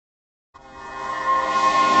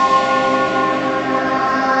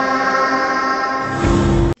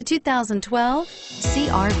The 2012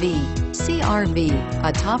 CR-V. CR-V,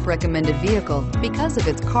 a top recommended vehicle because of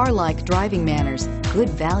its car-like driving manners, good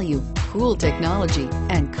value, cool technology,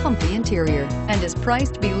 and comfy interior, and is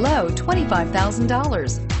priced below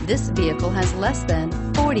 $25,000. This vehicle has less than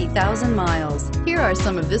 40,000 miles. Here are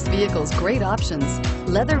some of this vehicle's great options: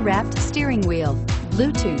 leather-wrapped steering wheel,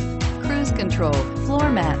 Bluetooth, cruise control, floor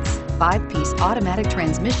mats, 5-piece automatic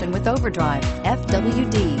transmission with overdrive,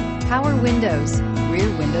 FWD, power windows, rear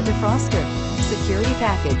window defroster, security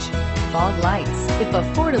package, fog lights. If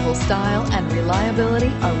affordable style and reliability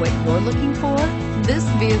are what you're looking for, this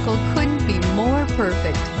vehicle couldn't be more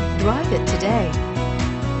perfect. Drive it today.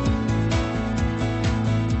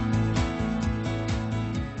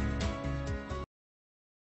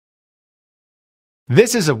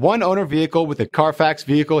 This is a one-owner vehicle with a Carfax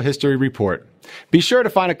Vehicle History Report. Be sure to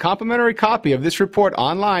find a complimentary copy of this report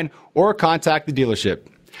online or contact the dealership.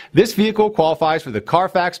 This vehicle qualifies for the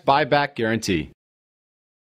Carfax Buyback Guarantee.